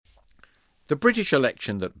The British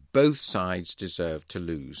election that both sides deserved to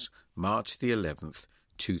lose, March the 11th,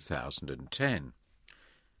 2010.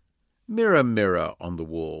 Mirror, mirror on the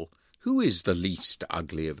wall, who is the least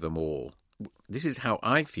ugly of them all? This is how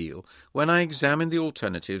I feel when I examine the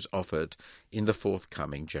alternatives offered in the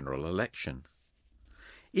forthcoming general election.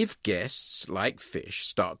 If guests, like fish,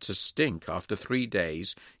 start to stink after 3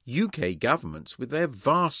 days, UK governments, with their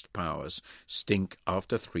vast powers, stink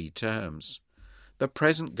after 3 terms. The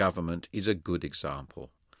present government is a good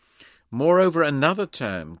example. Moreover, another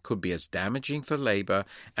term could be as damaging for Labour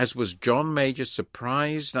as was John Major's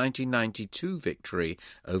surprise 1992 victory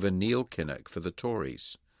over Neil Kinnock for the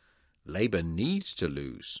Tories. Labour needs to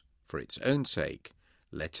lose, for its own sake,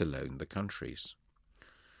 let alone the country's.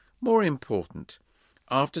 More important,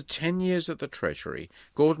 after 10 years at the Treasury,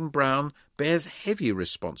 Gordon Brown bears heavy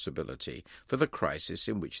responsibility for the crisis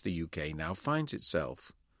in which the UK now finds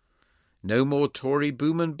itself. No more Tory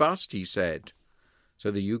boom and bust, he said.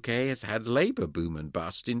 So the UK has had Labour boom and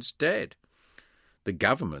bust instead. The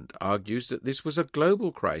government argues that this was a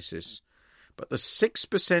global crisis, but the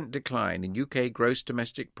 6% decline in UK gross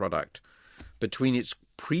domestic product between its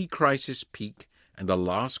pre-crisis peak and the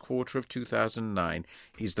last quarter of 2009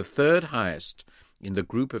 is the third highest in the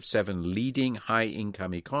group of 7 leading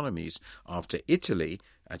high-income economies after Italy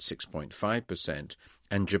at 6.5%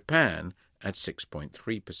 and Japan at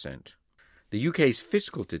 6.3%. The UK's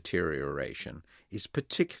fiscal deterioration is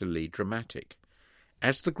particularly dramatic.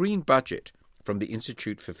 As the Green Budget from the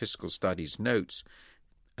Institute for Fiscal Studies notes,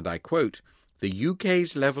 and I quote, "The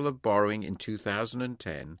UK's level of borrowing in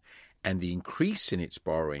 2010 and the increase in its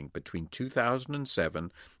borrowing between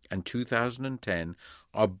 2007 and 2010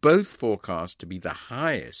 are both forecast to be the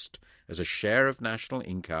highest as a share of national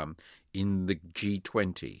income in the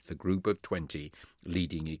G20, the group of 20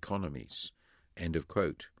 leading economies." End of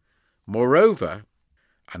quote. Moreover,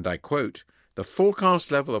 and I quote, "The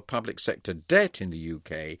forecast level of public sector debt in the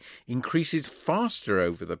UK increases faster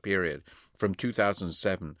over the period from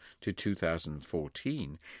 2007 to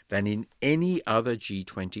 2014 than in any other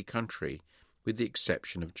G20 country, with the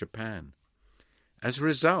exception of Japan. As a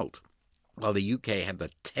result, while the UK had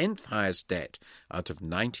the 10th highest debt out of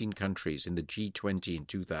 19 countries in the G20 in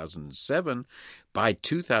 2007, by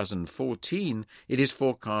 2014 it is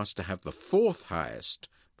forecast to have the 4th highest,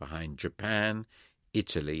 behind Japan,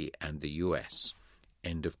 Italy, and the US."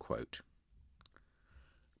 End of quote.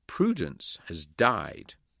 Prudence has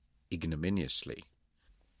died ignominiously.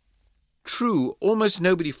 True, almost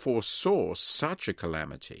nobody foresaw such a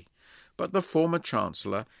calamity, but the former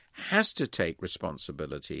Chancellor has to take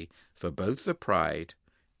responsibility for both the Pride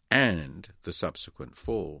and the subsequent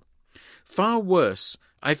fall. Far worse,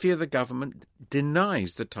 I fear the government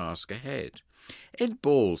denies the task ahead. Ed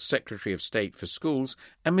Balls, Secretary of State for Schools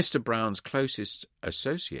and Mr. Brown's closest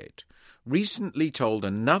associate, recently told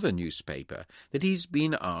another newspaper that he's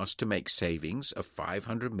been asked to make savings of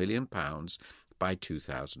 £500 million by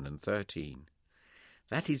 2013.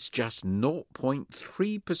 That is just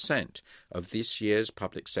 0.3% of this year's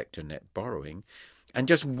public sector net borrowing, and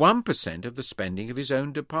just 1% of the spending of his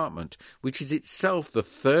own department, which is itself the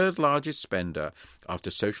 3rd largest spender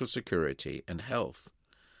after Social Security and Health.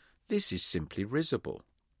 This is simply risible.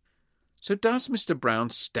 So does Mr. Brown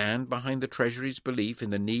stand behind the Treasury's belief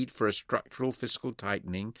in the need for a structural fiscal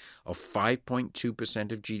tightening of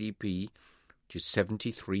 5.2% of GDP, which is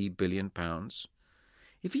 £73 billion?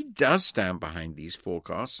 If he does stand behind these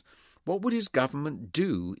forecasts, what would his government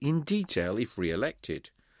do in detail if re-elected?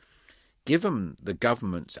 Given the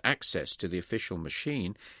government's access to the official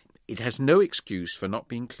machine, it has no excuse for not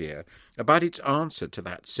being clear about its answer to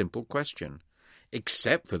that simple question,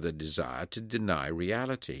 except for the desire to deny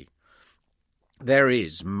reality. There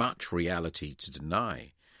is much reality to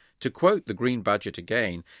deny. To quote the Green Budget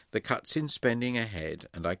again, the cuts in spending ahead,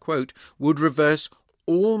 and I quote, would reverse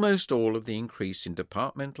almost all of the increase in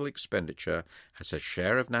departmental expenditure as a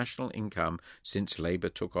share of national income since Labour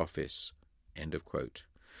took office. End of quote.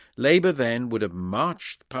 Labour then would have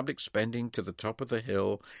marched public spending to the top of the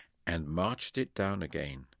hill and marched it down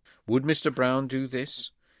again. Would Mr. Brown do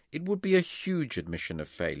this? It would be a huge admission of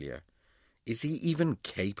failure. Is he even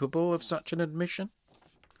capable of such an admission?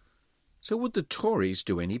 So would the Tories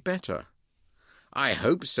do any better? I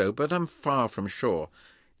hope so, but I'm far from sure.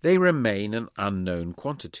 They remain an unknown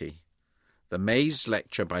quantity. The Mays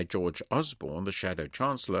lecture by George Osborne, the Shadow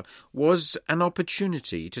Chancellor, was an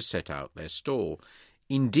opportunity to set out their stall.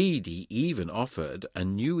 Indeed, he even offered a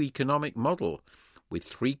new economic model with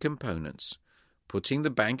 3 components: putting the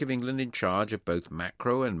Bank of England in charge of both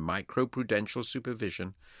macro and micro-prudential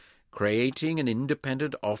supervision, creating an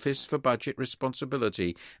independent Office for Budget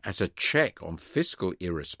Responsibility as a check on fiscal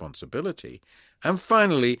irresponsibility, and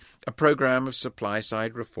finally a programme of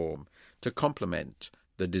supply-side reform to complement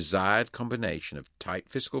the desired combination of tight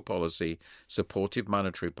fiscal policy, supportive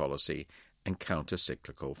monetary policy, and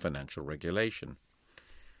counter-cyclical financial regulation.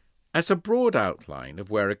 As a broad outline of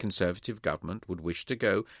where a Conservative government would wish to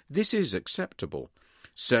go, this is acceptable.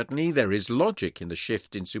 Certainly there is logic in the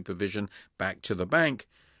shift in supervision back to the bank,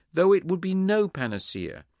 though it would be no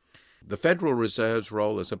panacea. The Federal Reserve's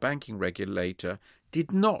role as a banking regulator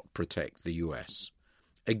did not protect the US.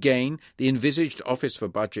 Again, the envisaged Office for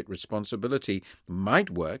Budget Responsibility might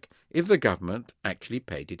work if the government actually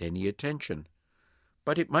paid it any attention.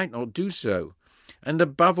 But it might not do so. And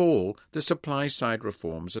above all, the supply-side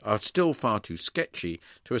reforms are still far too sketchy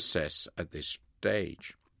to assess at this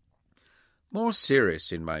stage. More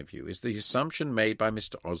serious, in my view, is the assumption made by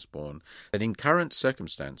Mr. Osborne that in current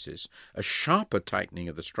circumstances, a sharper tightening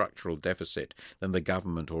of the structural deficit than the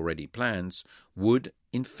government already plans would,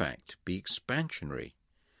 in fact, be expansionary.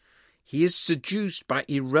 He is seduced by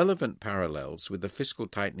irrelevant parallels with the fiscal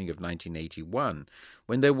tightening of 1981,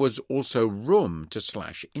 when there was also room to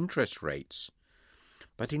slash interest rates.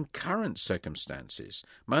 But in current circumstances,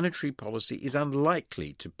 monetary policy is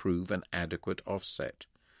unlikely to prove an adequate offset.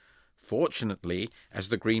 Fortunately, as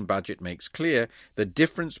the Green Budget makes clear, the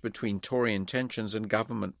difference between Tory intentions and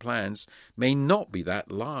government plans may not be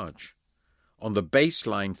that large. On the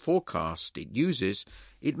baseline forecast it uses,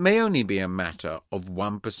 it may only be a matter of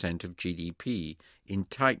 1% of GDP in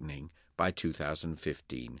tightening by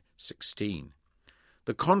 2015-16.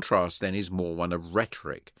 The contrast then is more one of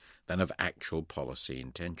rhetoric than of actual policy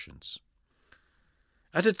intentions.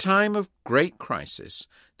 At a time of great crisis,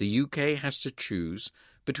 the UK has to choose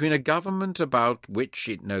between a government about which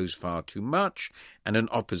it knows far too much and an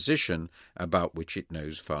opposition about which it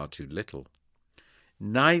knows far too little.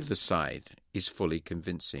 Neither side is fully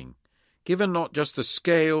convincing, given not just the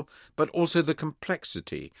scale but also the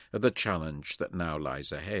complexity of the challenge that now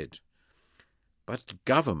lies ahead. But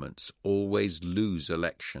governments always lose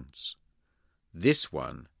elections. This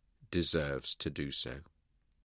one deserves to do so.